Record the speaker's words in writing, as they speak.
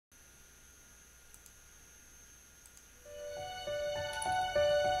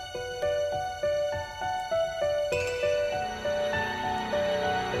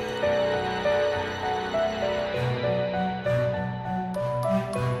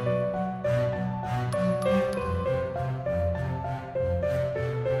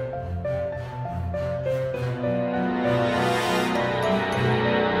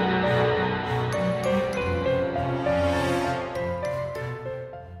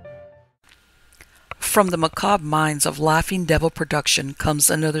From the macabre minds of Laughing Devil Production comes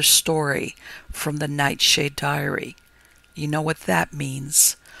another story from the Nightshade Diary. You know what that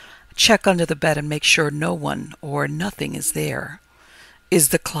means. Check under the bed and make sure no one or nothing is there. Is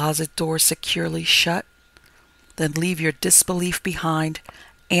the closet door securely shut? Then leave your disbelief behind,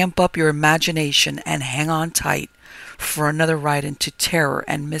 amp up your imagination, and hang on tight for another ride into terror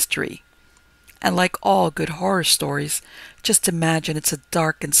and mystery. And like all good horror stories, just imagine it's a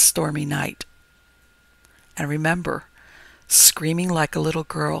dark and stormy night. And remember, screaming like a little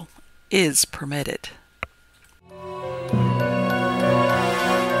girl is permitted.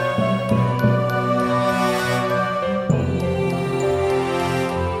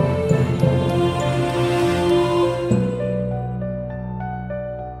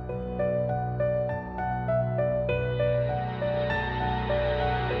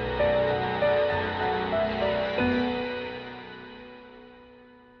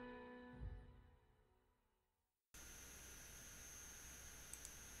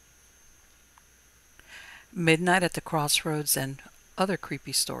 Midnight at the Crossroads and other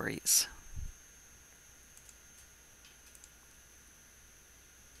creepy stories.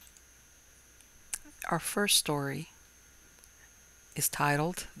 Our first story is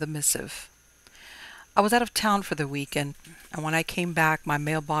titled The Missive. I was out of town for the weekend, and when I came back, my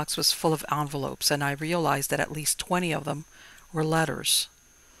mailbox was full of envelopes, and I realized that at least 20 of them were letters.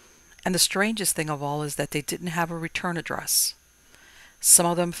 And the strangest thing of all is that they didn't have a return address. Some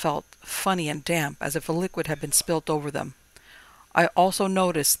of them felt funny and damp, as if a liquid had been spilt over them. I also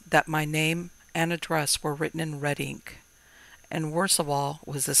noticed that my name and address were written in red ink. And worst of all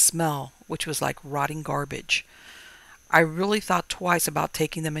was the smell, which was like rotting garbage. I really thought twice about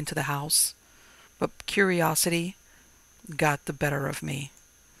taking them into the house, but curiosity got the better of me,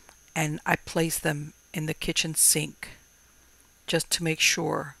 and I placed them in the kitchen sink just to make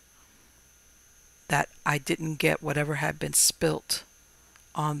sure that I didn't get whatever had been spilt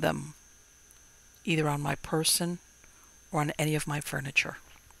on them, either on my person or on any of my furniture.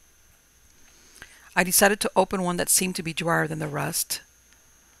 I decided to open one that seemed to be drier than the rest.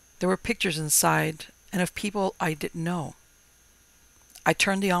 There were pictures inside and of people I didn't know. I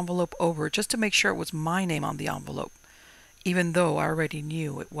turned the envelope over just to make sure it was my name on the envelope, even though I already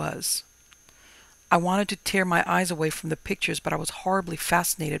knew it was. I wanted to tear my eyes away from the pictures, but I was horribly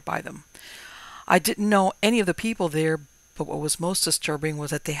fascinated by them. I didn't know any of the people there, but what was most disturbing was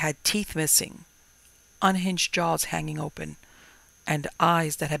that they had teeth missing, unhinged jaws hanging open, and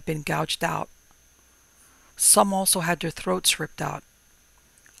eyes that had been gouged out. Some also had their throats ripped out.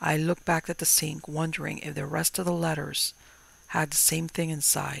 I looked back at the sink, wondering if the rest of the letters had the same thing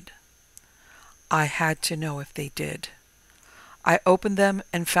inside. I had to know if they did. I opened them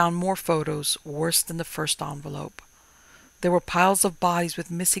and found more photos worse than the first envelope. There were piles of bodies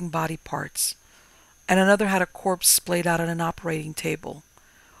with missing body parts, and another had a corpse splayed out on an operating table,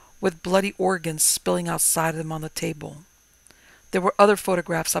 with bloody organs spilling outside of them on the table. There were other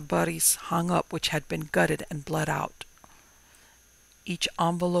photographs of bodies hung up which had been gutted and bled out. Each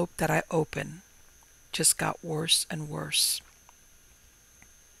envelope that I opened just got worse and worse.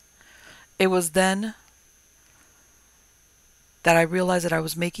 It was then that I realized that I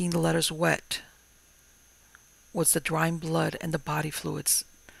was making the letters wet. Was the drying blood and the body fluids.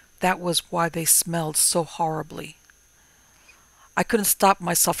 That was why they smelled so horribly. I couldn't stop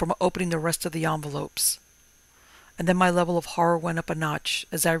myself from opening the rest of the envelopes. And then my level of horror went up a notch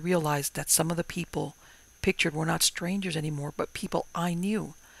as I realized that some of the people pictured were not strangers anymore, but people I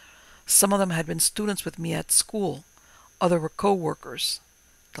knew. Some of them had been students with me at school. Other were co-workers.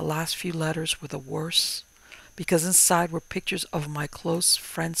 The last few letters were the worst, because inside were pictures of my close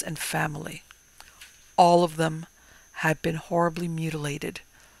friends and family. All of them had been horribly mutilated.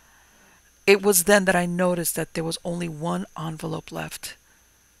 It was then that I noticed that there was only one envelope left.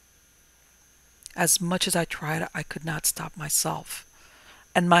 As much as I tried, I could not stop myself,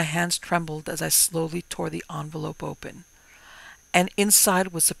 and my hands trembled as I slowly tore the envelope open. And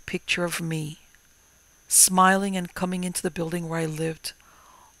inside was a picture of me, smiling and coming into the building where I lived,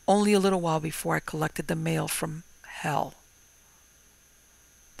 only a little while before I collected the mail from hell.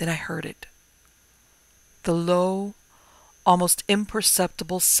 Then I heard it. The low, almost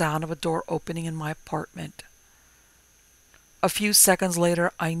imperceptible sound of a door opening in my apartment. A few seconds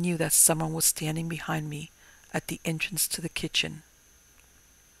later, I knew that someone was standing behind me at the entrance to the kitchen.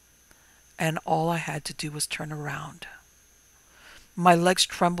 And all I had to do was turn around. My legs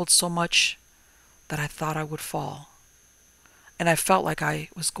trembled so much that I thought I would fall. And I felt like I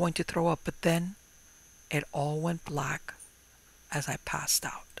was going to throw up, but then it all went black as I passed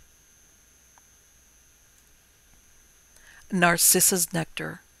out. Narcissus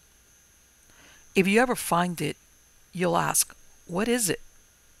Nectar. If you ever find it, you'll ask, what is it?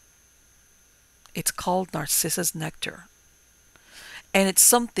 It's called Narcissus nectar. And it's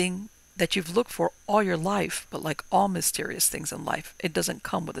something that you've looked for all your life, but like all mysterious things in life, it doesn't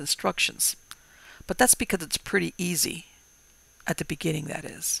come with instructions. But that's because it's pretty easy, at the beginning that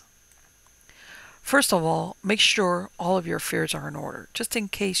is. First of all, make sure all of your affairs are in order, just in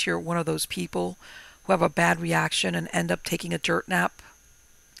case you're one of those people who have a bad reaction and end up taking a dirt nap.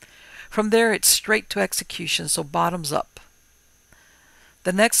 From there, it's straight to execution, so bottoms up.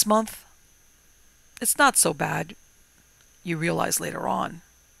 The next month, it's not so bad, you realize later on.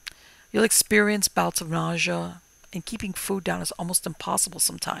 You'll experience bouts of nausea, and keeping food down is almost impossible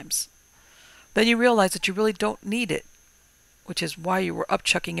sometimes. Then you realize that you really don't need it, which is why you were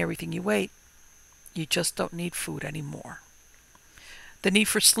upchucking everything you ate. You just don't need food anymore. The need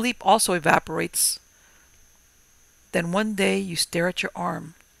for sleep also evaporates. Then one day you stare at your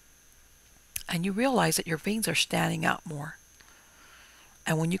arm and you realize that your veins are standing out more.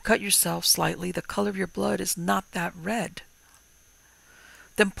 And when you cut yourself slightly, the color of your blood is not that red.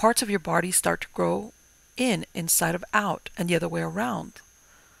 Then parts of your body start to grow inside of out, and the other way around,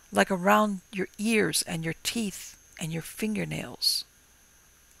 like around your ears and your teeth and your fingernails.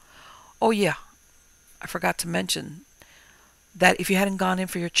 Oh yeah, I forgot to mention that if you hadn't gone in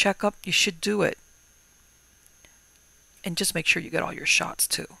for your checkup, you should do it. And just make sure you get all your shots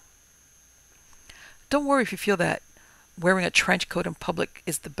too. Don't worry if you feel that wearing a trench coat in public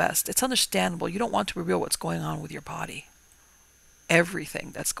is the best. It's understandable. You don't want to reveal what's going on with your body.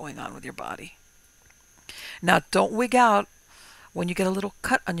 Everything that's going on with your body. Now, don't wig out when you get a little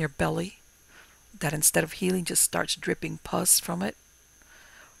cut on your belly that instead of healing just starts dripping pus from it.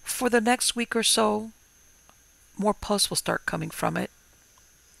 For the next week or so, more pus will start coming from it.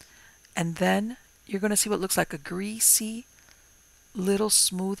 And then you're going to see what looks like a greasy, little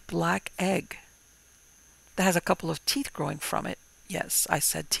smooth black egg that has a couple of teeth growing from it. Yes, I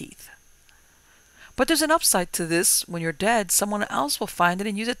said teeth. But there's an upside to this. When you're dead, someone else will find it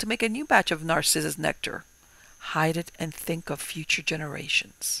and use it to make a new batch of Narcissus nectar. Hide it and think of future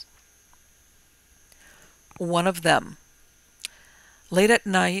generations. One of them. Late at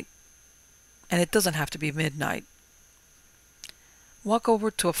night, and it doesn't have to be midnight, walk over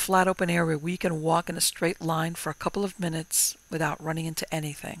to a flat open area where you can walk in a straight line for a couple of minutes without running into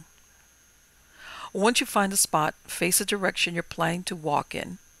anything. Once you find a spot, face the direction you're planning to walk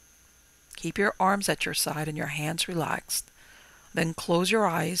in. Keep your arms at your side and your hands relaxed. Then close your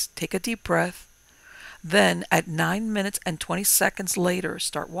eyes, take a deep breath. Then at 9 minutes and 20 seconds later,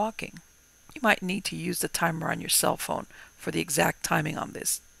 start walking. You might need to use the timer on your cell phone for the exact timing on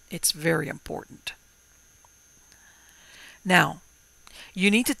this. It's very important. Now, you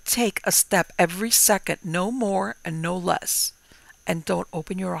need to take a step every second, no more and no less. And don't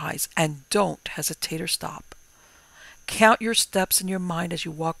open your eyes and don't hesitate or stop. Count your steps in your mind as you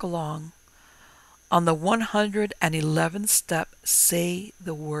walk along. On the 111th step, say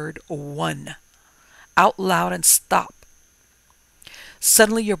the word 1 out loud and stop.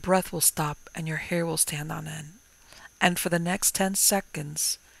 Suddenly your breath will stop and your hair will stand on end. And for the next 10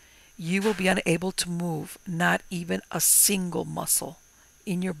 seconds, you will be unable to move not even a single muscle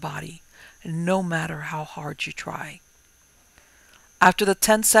in your body, no matter how hard you try. After the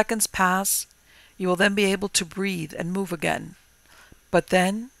 10 seconds pass, you will then be able to breathe and move again. But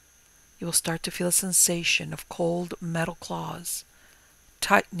then you will start to feel a sensation of cold metal claws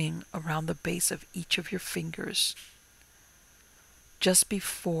tightening around the base of each of your fingers just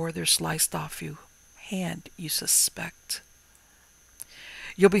before they're sliced off your hand, you suspect.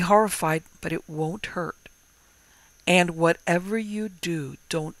 You'll be horrified, but it won't hurt. And whatever you do,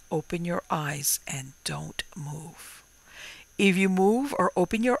 don't open your eyes and don't move. If you move or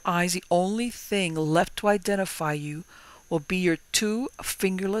open your eyes, the only thing left to identify you will be your 2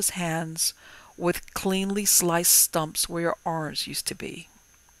 fingerless hands with cleanly sliced stumps where your arms used to be.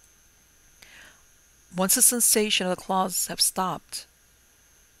 Once the sensation of the claws have stopped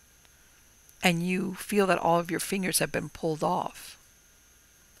and you feel that all of your fingers have been pulled off,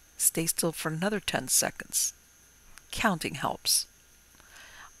 stay still for another 10 seconds. Counting helps.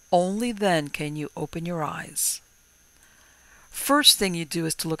 Only then can you open your eyes. First thing you do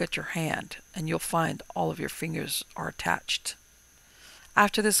is to look at your hand, and you'll find all of your fingers are attached.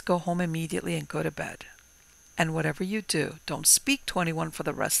 After this, go home immediately and go to bed. And whatever you do, don't speak to anyone for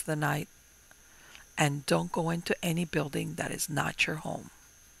the rest of the night, and don't go into any building that is not your home.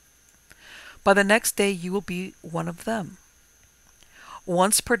 By the next day, you will be one of them.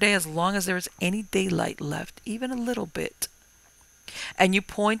 Once per day, as long as there is any daylight left, even a little bit, and you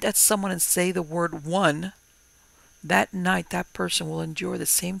point at someone and say the word 1, that night that person will endure the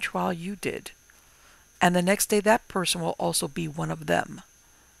same trial you did, And the next day that person will also be one of them.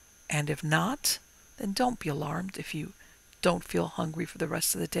 And if not, then don't be alarmed if you don't feel hungry for the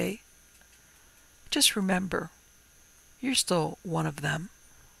rest of the day. Just remember, you're still one of them.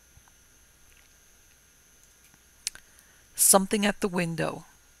 Something at the window.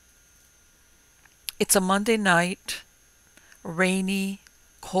 It's a Monday night, rainy,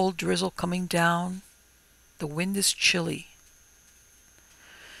 cold drizzle coming down. The wind is chilly.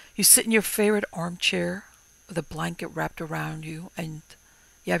 You sit in your favorite armchair with a blanket wrapped around you, and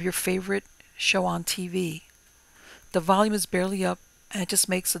you have your favorite show on TV. The volume is barely up, and it just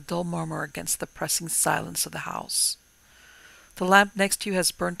makes a dull murmur against the pressing silence of the house. The lamp next to you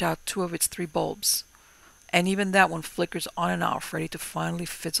has burnt out 2 of its 3 bulbs, and even that one flickers on and off, ready to finally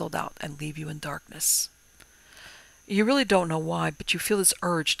fizzle out and leave you in darkness. You really don't know why, but you feel this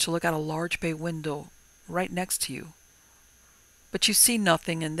urge to look out a large bay window right next to you. But you see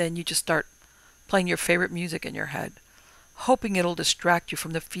nothing, and then you just start playing your favorite music in your head, hoping it'll distract you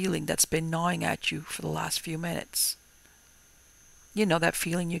from the feeling that's been gnawing at you for the last few minutes. You know that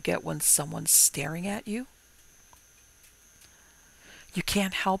feeling you get when someone's staring at you? You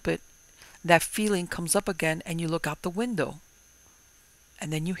can't help it. That feeling comes up again, and you look out the window.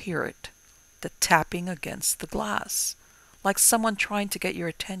 And then you hear it, the tapping against the glass, like someone trying to get your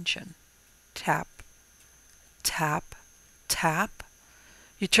attention. Tap, tap, tap.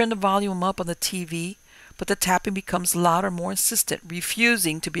 You turn the volume up on the TV, but the tapping becomes louder, more insistent,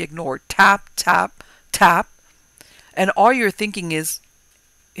 refusing to be ignored. Tap, tap, tap. And all you're thinking is,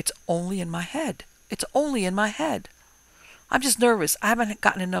 it's only in my head. It's only in my head. I'm just nervous. I haven't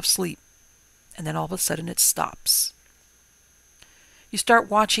gotten enough sleep. And then all of a sudden it stops. You start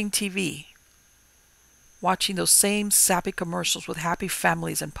watching TV, watching those same sappy commercials with happy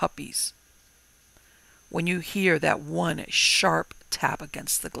families and puppies, when you hear that one sharp tap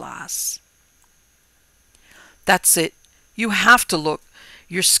against the glass. That's it. You have to look.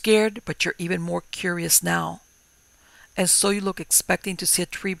 You're scared, but you're even more curious now. And so you look, expecting to see a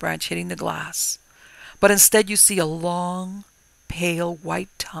tree branch hitting the glass. But instead you see a long, pale white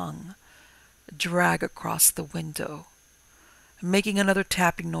tongue drag across the window, making another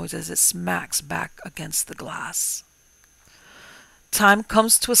tapping noise as it smacks back against the glass. Time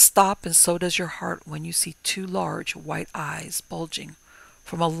comes to a stop, and so does your heart when you see 2 large white eyes bulging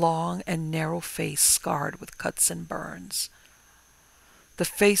from a long and narrow face scarred with cuts and burns. The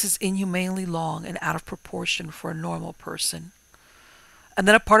face is inhumanely long and out of proportion for a normal person. And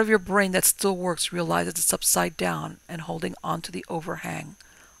then a part of your brain that still works realizes it's upside down and holding onto the overhang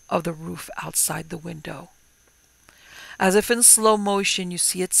of the roof outside the window. As if in slow motion, you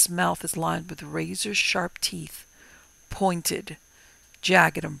see its mouth is lined with razor-sharp teeth, pointed,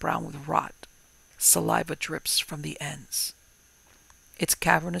 jagged and brown with rot. Saliva drips from the ends. Its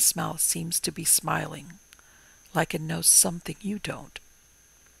cavernous mouth seems to be smiling, like it knows something you don't.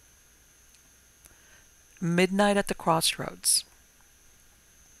 Midnight at the Crossroads.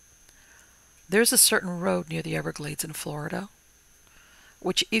 There's a certain road near the Everglades in Florida,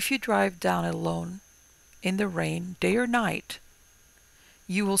 which if you drive down alone in the rain, day or night,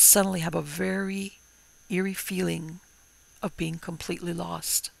 you will suddenly have a very eerie feeling of being completely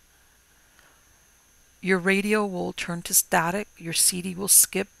lost. Your radio will turn to static, your CD will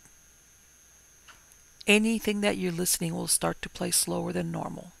skip. Anything that you're listening will start to play slower than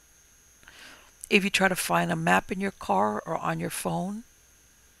normal. If you try to find a map in your car or on your phone,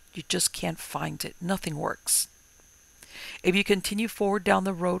 you just can't find it. Nothing works. If you continue forward down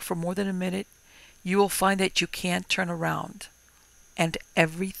the road for more than a minute, you will find that you can't turn around, and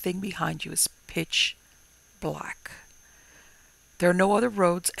everything behind you is pitch black. There are no other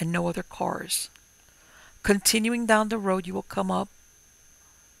roads and no other cars. Continuing down the road, you will come up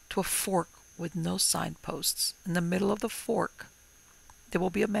to a fork with no signposts. In the middle of the fork, there will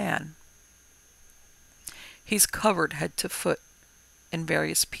be a man. He's covered head to foot in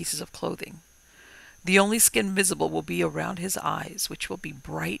various pieces of clothing. The only skin visible will be around his eyes, which will be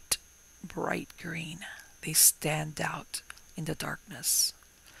bright, bright green. They stand out in the darkness.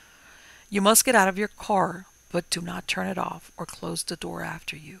 You must get out of your car, but do not turn it off or close the door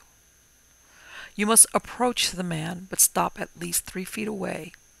after you. You must approach the man, but stop at least 3 feet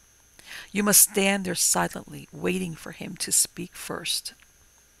away. You must stand there silently, waiting for him to speak first.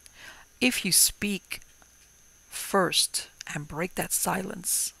 If you speak first and break that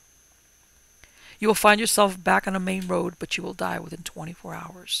silence, you will find yourself back on a main road, but you will die within 24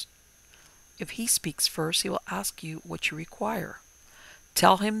 hours. If he speaks first, he will ask you what you require.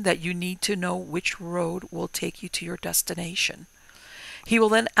 Tell him that you need to know which road will take you to your destination. He will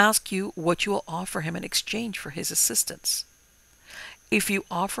then ask you what you will offer him in exchange for his assistance. If you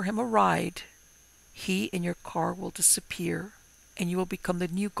offer him a ride, he and your car will disappear, and you will become the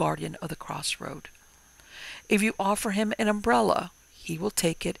new guardian of the crossroad. If you offer him an umbrella, he will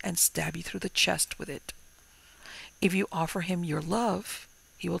take it and stab you through the chest with it. If you offer him your love,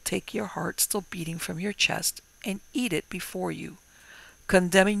 he will take your heart still beating from your chest and eat it before you,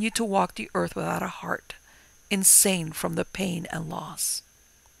 condemning you to walk the earth without a heart, insane from the pain and loss.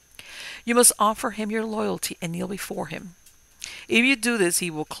 You must offer him your loyalty and kneel before him. If you do this, he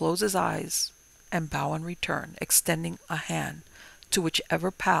will close his eyes and bow in return, extending a hand to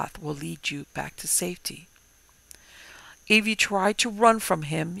whichever path will lead you back to safety. If you try to run from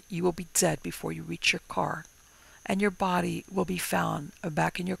him, you will be dead before you reach your car, and your body will be found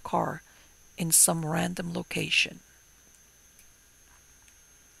back in your car in some random location.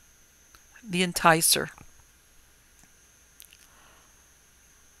 The Enticer.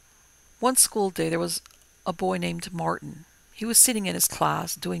 One school day there was a boy named Martin. He was sitting in his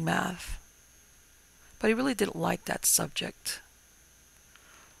class doing math, but he really didn't like that subject.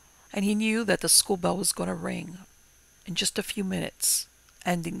 And he knew that the school bell was going to ring in just a few minutes,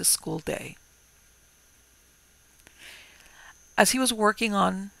 ending the school day. As he was working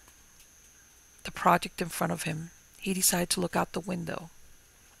on the project in front of him, he decided to look out the window.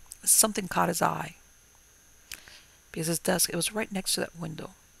 Something caught his eye, because his desk, it was right next to that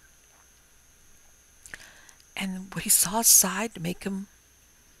window. And what he saw outside made him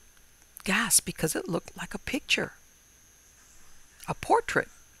gasp, because it looked like a picture, a portrait.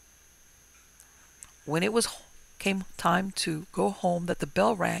 When it came time to go home, that the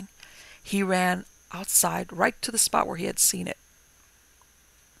bell rang, he ran outside right to the spot where he had seen it.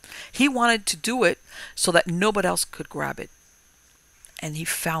 He wanted to do it so that nobody else could grab it. And he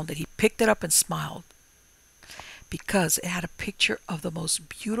found it. He picked it up and smiled, because it had a picture of the most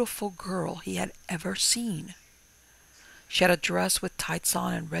beautiful girl he had ever seen. She had a dress with tights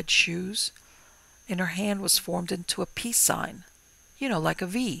on and red shoes, and her hand was formed into a peace sign, like a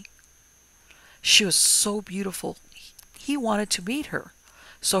V. She was so beautiful, he wanted to meet her.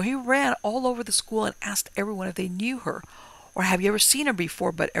 So he ran all over the school and asked everyone if they knew her, or have you ever seen her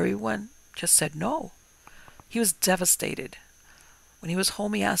before, but everyone just said no. He was devastated. When he was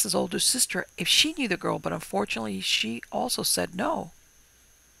home, he asked his older sister if she knew the girl, but unfortunately she also said no.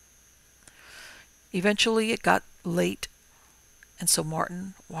 Eventually it got late, and so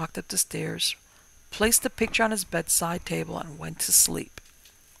Martin walked up the stairs, placed the picture on his bedside table, and went to sleep.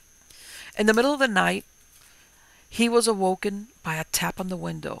 In the middle of the night, he was awoken by a tap on the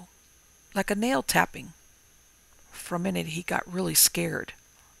window, like a nail tapping. For a minute, he got really scared.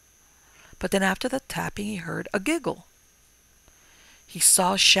 But then after the tapping, he heard a giggle. He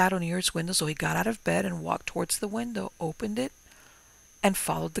saw a shadow near his window, so he got out of bed and walked towards the window, opened it, and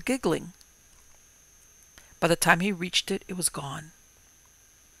followed the giggling. By the time he reached it, it was gone.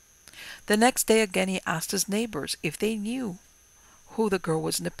 The next day again, he asked his neighbors if they knew who the girl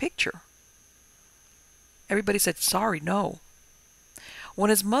was in the picture. Everybody said, sorry, no. When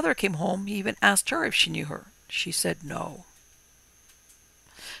his mother came home, he even asked her if she knew her. She said no.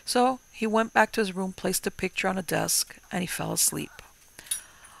 So he went back to his room, placed the picture on a desk, and he fell asleep.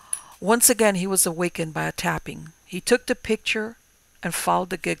 Once again, he was awakened by a tapping. He took the picture and followed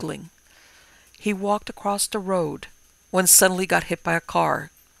the giggling. He walked across the road when suddenly got hit by a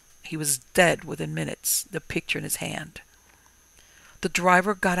car. He was dead within minutes, the picture in his hand. The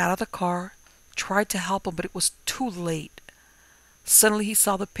driver got out of the car, tried to help him, but it was too late. Suddenly he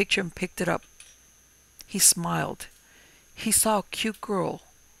saw the picture and picked it up. He smiled. He saw a cute girl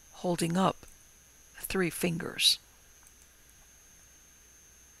holding up 3 fingers.